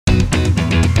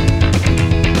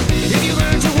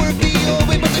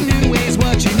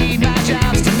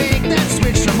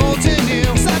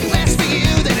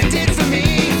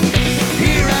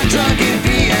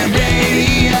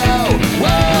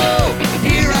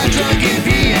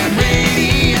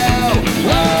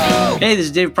Hey, this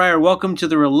is Dave Pryor. Welcome to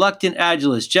the Reluctant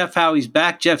Agilist. Jeff Howey's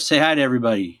back. Jeff, say hi to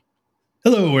everybody.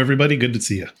 Hello, everybody. Good to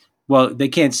see you. Well, they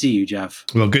can't see you, Jeff.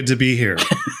 Well, good to be here.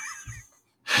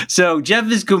 So Jeff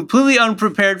is completely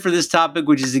unprepared for this topic,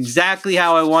 which is exactly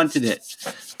how I wanted it,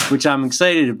 which I'm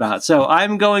excited about. So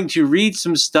I'm going to read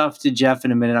some stuff to Jeff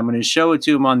in a minute. I'm going to show it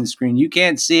to him on the screen. You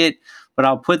can't see it, but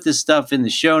I'll put this stuff in the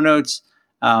show notes.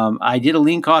 I did a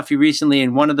lean coffee recently,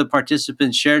 and one of the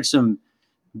participants shared some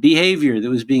behavior that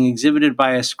was being exhibited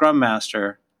by a Scrum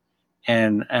Master.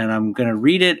 And I'm going to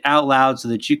read it out loud so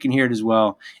that you can hear it as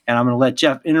well. And I'm going to let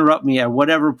Jeff interrupt me at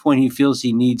whatever point he feels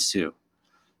he needs to.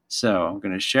 So I'm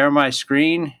going to share my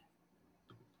screen.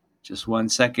 Just 1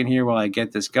 second here while I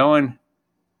get this going.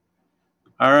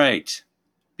 All right.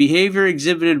 Behavior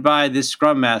exhibited by this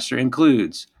Scrum Master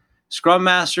includes: Scrum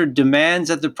Master demands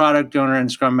that the product owner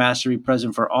and Scrum Master be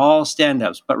present for all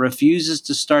stand-ups, but refuses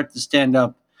to start the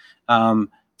stand-up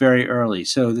very early.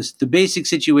 So the basic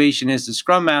situation is the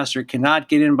Scrum Master cannot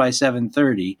get in by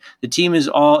 7:30. The team is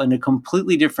all in a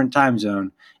completely different time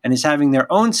zone and is having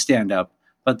their own stand-up,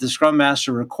 but the Scrum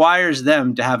Master requires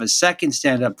them to have a second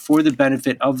stand-up for the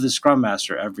benefit of the Scrum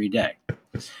Master every day.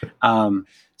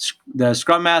 The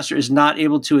Scrum Master is not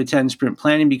able to attend sprint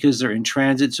planning because they're in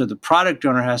transit, so the product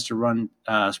owner has to run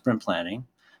sprint planning.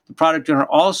 The product owner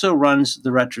also runs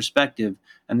the retrospective,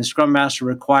 and the Scrum Master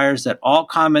requires that all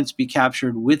comments be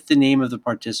captured with the name of the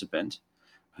participant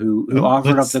who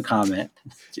offered up the comment.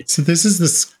 So this is the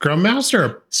Scrum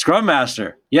Master? Scrum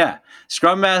Master, yeah.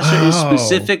 Scrum Master is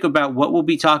specific about what will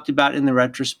be talked about in the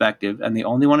retrospective, and they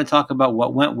only want to talk about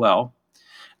what went well.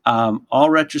 All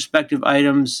retrospective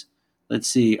items,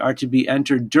 are to be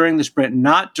entered during the sprint,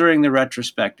 not during the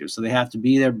retrospective. So they have to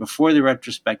be there before the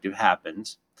retrospective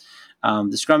happens.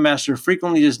 The Scrum Master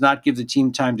frequently does not give the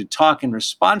team time to talk in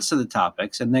response to the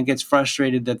topics and then gets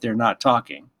frustrated that they're not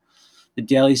talking. The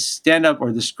daily stand-up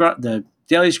or the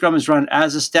daily Scrum is run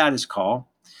as a status call.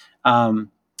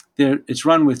 It's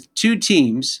run with two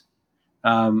teams.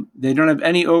 They don't have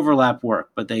any overlap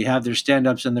work, but they have their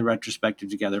stand-ups and the retrospective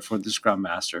together for the Scrum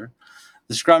Master.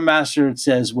 The Scrum Master, it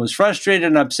says, was frustrated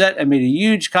and upset and made a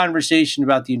huge conversation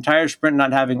about the entire sprint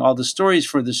not having all the stories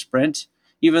for the sprint,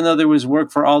 even though there was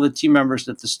work for all the team members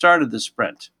at the start of the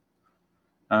sprint.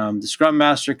 The Scrum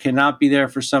Master cannot be there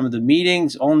for some of the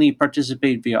meetings, only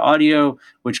participate via audio,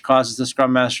 which causes the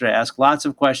Scrum Master to ask lots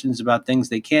of questions about things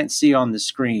they can't see on the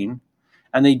screen.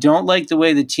 And they don't like the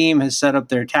way the team has set up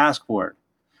their task board.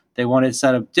 They want it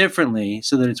set up differently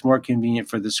so that it's more convenient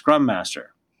for the Scrum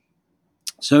Master.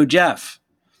 So, Jeff,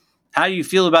 how do you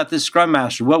feel about this Scrum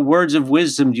Master? What words of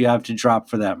wisdom do you have to drop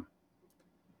for them?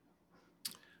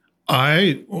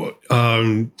 I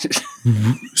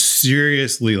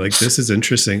seriously, this is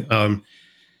interesting.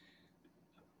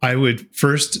 I would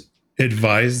first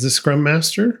advise the Scrum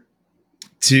Master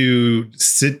to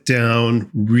sit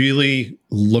down, really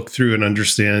look through and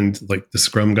understand the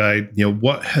Scrum Guide,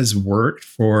 what has worked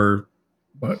for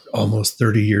almost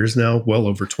 30 years now, well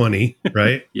over 20,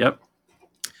 right? Yep.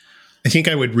 I think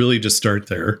I would really just start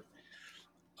there.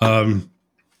 I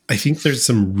think there's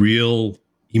some real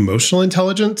emotional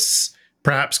intelligence,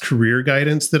 perhaps career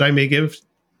guidance that I may give,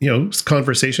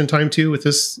 conversation time to with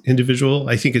this individual.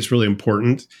 I think it's really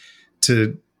important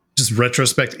to just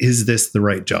retrospect, is this the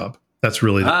right job? That's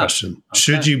really the question. Okay.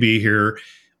 Should you be here?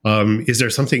 Is there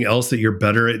something else that you're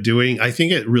better at doing? I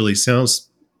think it really sounds,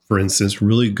 for instance,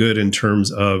 really good in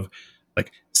terms of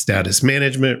status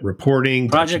management, reporting,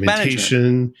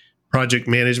 documentation, project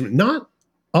management. Not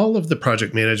all of the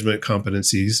project management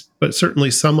competencies, but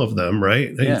certainly some of them,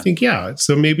 right? Yeah. I think,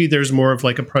 so maybe there's more of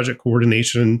a project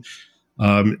coordination,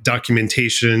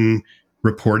 documentation,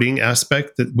 reporting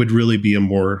aspect that would really be a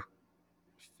more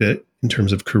fit in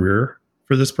terms of career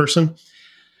for this person.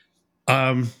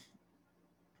 I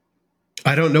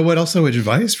don't know what else I would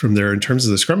advise from there in terms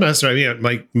of the Scrum Master. I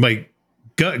mean, my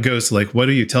gut goes to what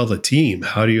do you tell the team?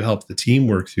 How do you help the team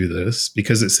work through this?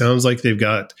 Because it sounds like they've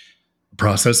got a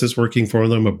process that's working for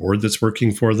them, a board that's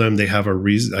working for them. They have a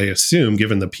reason, I assume,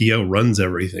 given the PO runs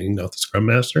everything, not the Scrum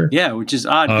Master. Yeah, which is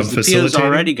odd because the PO's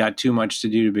already got too much to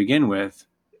do to begin with.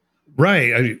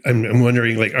 Right. I'm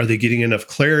wondering, are they getting enough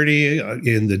clarity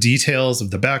in the details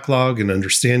of the backlog and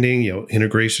understanding,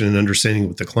 integration and understanding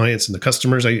with the clients and the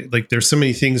customers? There's so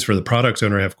many things for the product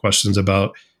owner I have questions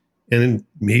about. And then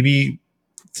maybe,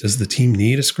 does the team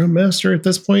need a Scrum Master at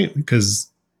this point?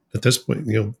 Because at this point,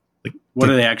 what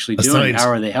are they actually doing? How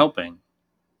are they helping?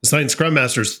 Assigned Scrum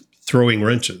Masters throwing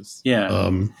wrenches. Yeah.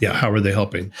 How are they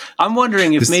helping? I'm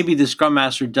wondering if maybe the Scrum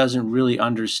Master doesn't really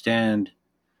understand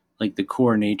the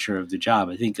core nature of the job.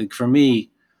 I think for me,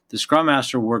 the Scrum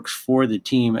Master works for the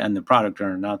team and the product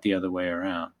owner, not the other way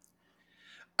around.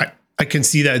 I can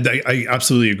see that. I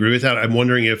absolutely agree with that. I'm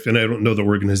wondering if, and I don't know the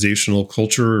organizational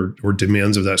culture or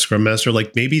demands of that Scrum Master,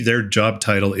 like maybe their job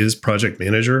title is project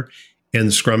manager and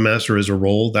the Scrum Master is a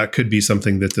role. That could be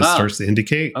something that this starts to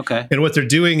indicate. Okay. And what they're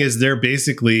doing is they're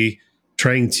basically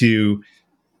trying to,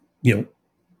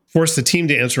 force the team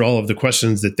to answer all of the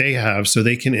questions that they have so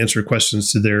they can answer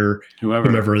questions to their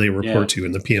whomever they report to,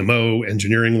 and the PMO,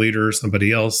 engineering leader,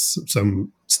 somebody else,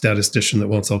 some statistician that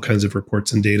wants all kinds of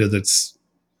reports and data that's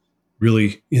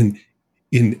really in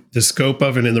the scope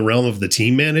of and in the realm of the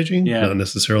team managing, not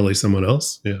necessarily someone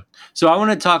else. Yeah. So I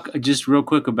want to talk just real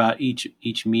quick about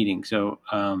each meeting. So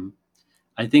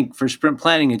I think for sprint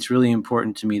planning, it's really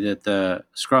important to me that the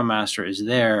Scrum Master is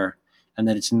there and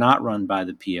that it's not run by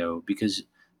the PO, because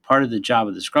part of the job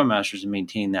of the Scrum Master is to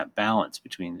maintain that balance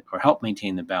between, or help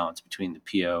maintain the balance between the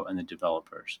PO and the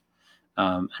developers,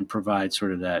 and provide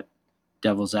sort of that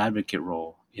devil's advocate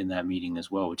role in that meeting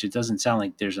as well, which it doesn't sound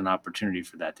like there's an opportunity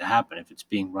for that to happen if it's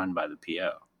being run by the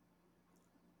PO.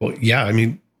 Well, yeah, I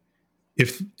mean,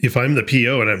 if I'm the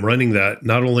PO and I'm running that,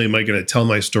 not only am I going to tell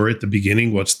my story at the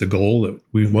beginning, what's the goal that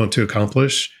we want to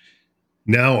accomplish,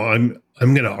 now I'm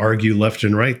going to argue left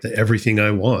and right that everything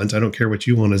I want, I don't care what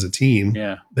you want as a team.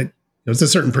 Yeah. That it's a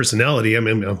certain personality. I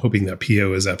mean, I'm hoping that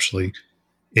PO is actually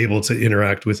able to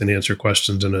interact with and answer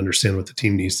questions and understand what the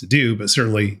team needs to do. But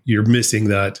certainly you're missing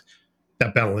that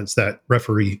balance, that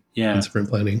referee in sprint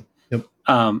planning. Yep.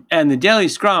 And the daily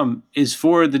Scrum is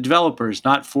for the developers,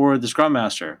 not for the Scrum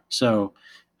Master. So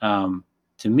to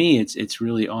me, it's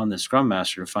really on the Scrum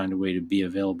Master to find a way to be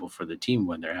available for the team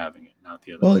when they're having it, not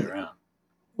the other way around.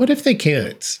 What if they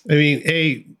can't? I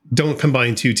mean, don't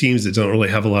combine two teams that don't really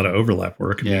have a lot of overlap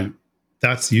work. I mean,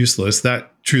 that's useless.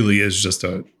 That truly is just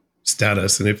a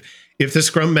status. And if the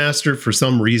Scrum Master for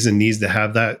some reason needs to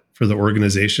have that for the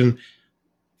organization,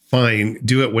 fine,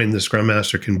 do it when the Scrum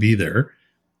Master can be there.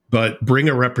 But bring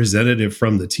a representative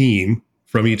from the team,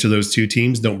 from each of those two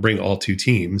teams. Don't bring all two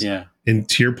teams. Yeah. And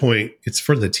to your point, it's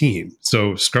for the team.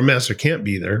 So Scrum Master can't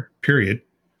be there, period.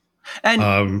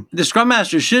 And the Scrum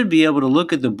Master should be able to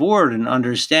look at the board and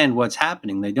understand what's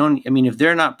happening. If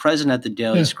they're not present at the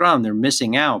daily Scrum, they're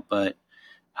missing out, but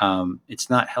it's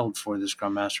not held for the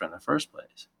Scrum Master in the first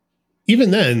place. Even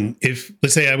then, if,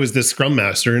 let's say I was the Scrum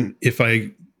Master, and if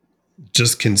I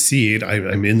just concede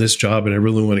I'm in this job and I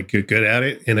really want to get good at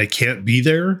it and I can't be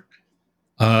there,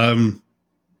 maybe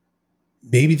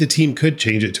the team could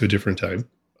change it to a different time.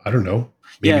 I don't know.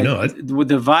 Maybe not.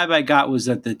 The vibe I got was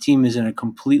that the team is in a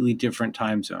completely different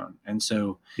time zone. And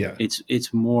so it's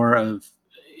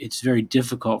very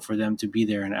difficult for them to be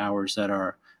there in hours that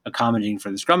are accommodating for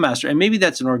the Scrum Master. And maybe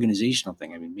that's an organizational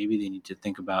thing. I mean, maybe they need to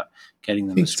think about getting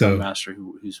them a Scrum Master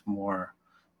who's more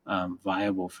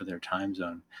viable for their time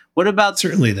zone. What about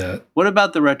What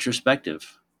about the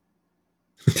retrospective?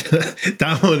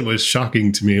 That one was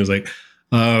shocking to me. It was like,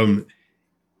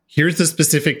 here's the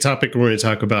specific topic we're going to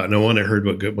talk about, and I want to heard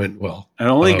what went well. And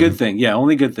only good thing. Yeah,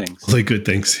 only good things. Only good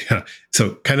things, yeah.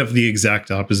 So kind of the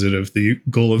exact opposite of the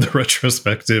goal of the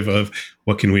retrospective of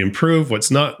what can we improve,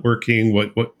 what's not working,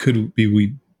 what could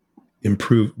we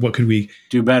improve, what could we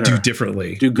do better, do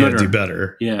differently, do gooder, do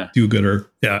better, do gooder.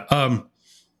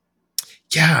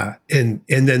 And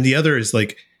then the other is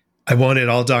like, I want it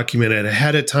all documented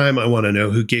ahead of time. I want to know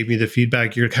who gave me the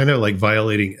feedback. You're kind of like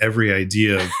violating every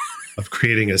idea of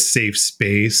creating a safe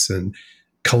space and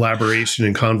collaboration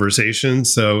and conversation.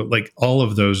 So like all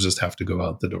of those just have to go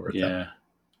out the door.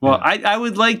 Well, I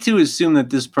would like to assume that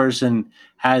this person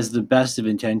has the best of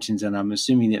intentions, and I'm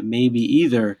assuming that maybe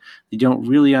either they don't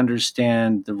really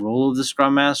understand the role of the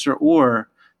Scrum Master, or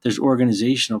there's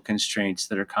organizational constraints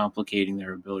that are complicating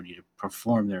their ability to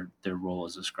perform their role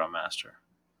as a Scrum Master.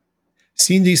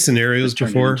 Seen these scenarios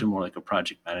before? Into more like a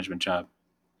project management job.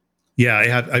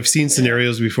 Yeah, I've seen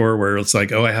scenarios before where it's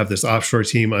like, oh, I have this offshore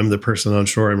team. I'm the person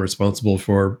onshore. I'm responsible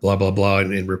for blah, blah, blah,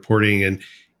 and reporting. And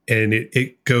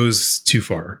it goes too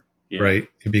far, right?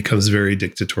 It becomes very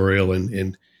dictatorial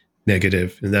and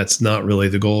negative. And that's not really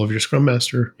the goal of your Scrum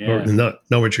Master, or not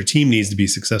what your team needs to be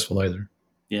successful either.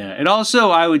 Yeah. And also,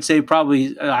 I would say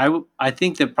probably, I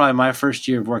think that probably my first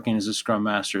year of working as a Scrum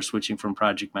Master, switching from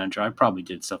project manager, I probably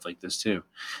did stuff like this too.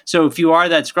 So if you are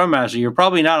that Scrum Master, you're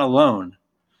probably not alone.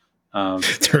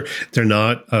 They're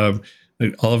not.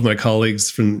 All of my colleagues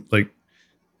from like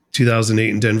 2008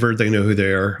 in Denver, they know who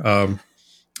they are.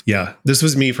 This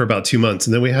was me for about 2 months,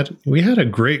 and then we had a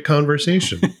great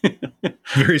conversation,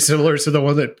 very similar to the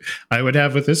one that I would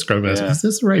have with this Scrum Master. Is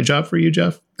this the right job for you,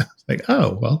 Jeff? Like,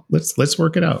 oh well, let's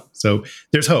work it out. So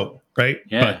there's hope, right?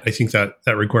 But I think that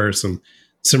requires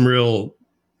some real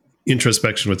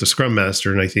introspection with the Scrum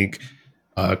Master, and I think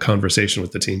conversation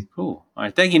with the team. Cool. All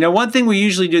right. Thank you. Now, one thing we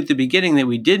usually do at the beginning that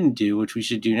we didn't do, which we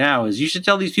should do now, is you should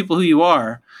tell these people who you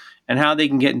are and how they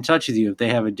can get in touch with you if they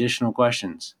have additional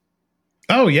questions.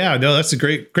 Oh, yeah. No, that's a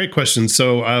great question.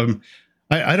 So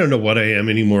I don't know what I am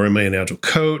anymore. Am I an agile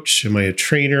coach? Am I a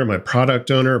trainer? Am I a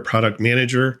product owner, a product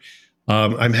manager?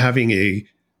 I'm having a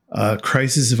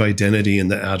crisis of identity in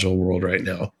the agile world right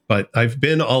now. But I've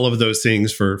been all of those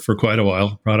things for quite a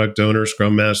while. Product owner,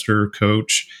 Scrum Master,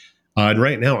 coach. And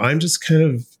right now, I'm just kind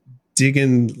of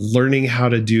learning how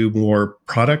to do more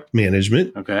product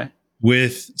management. Okay.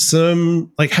 With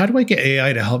some, like, how do I get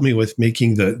AI to help me with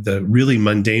making the really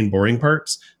mundane, boring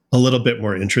parts a little bit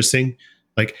more interesting?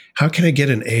 Like, how can I get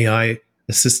an AI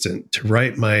assistant to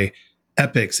write my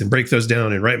epics and break those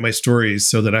down and write my stories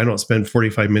so that I don't spend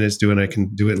 45 minutes doing, I can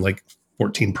do it in like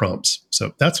 14 prompts.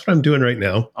 So that's what I'm doing right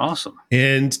now. Awesome.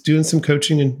 And doing some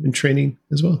coaching and training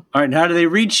as well. All right. And how do they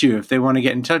reach you if they want to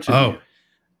get in touch with you?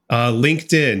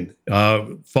 LinkedIn.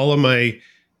 Follow my,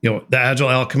 the Agile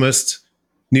Alchemist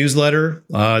newsletter.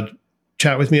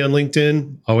 Chat with me on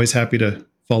LinkedIn. Always happy to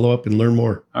follow up and learn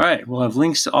more. All right. We'll have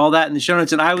links to all that in the show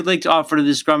notes. And I would like to offer to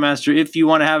the Scrum Master, if you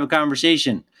want to have a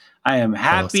conversation, I am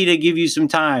happy to give you some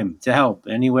time to help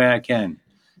any way I can.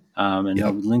 And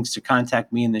there'll be links to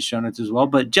contact me in the show notes as well.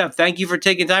 But Jeff, thank you for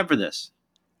taking time for this.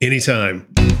 Anytime.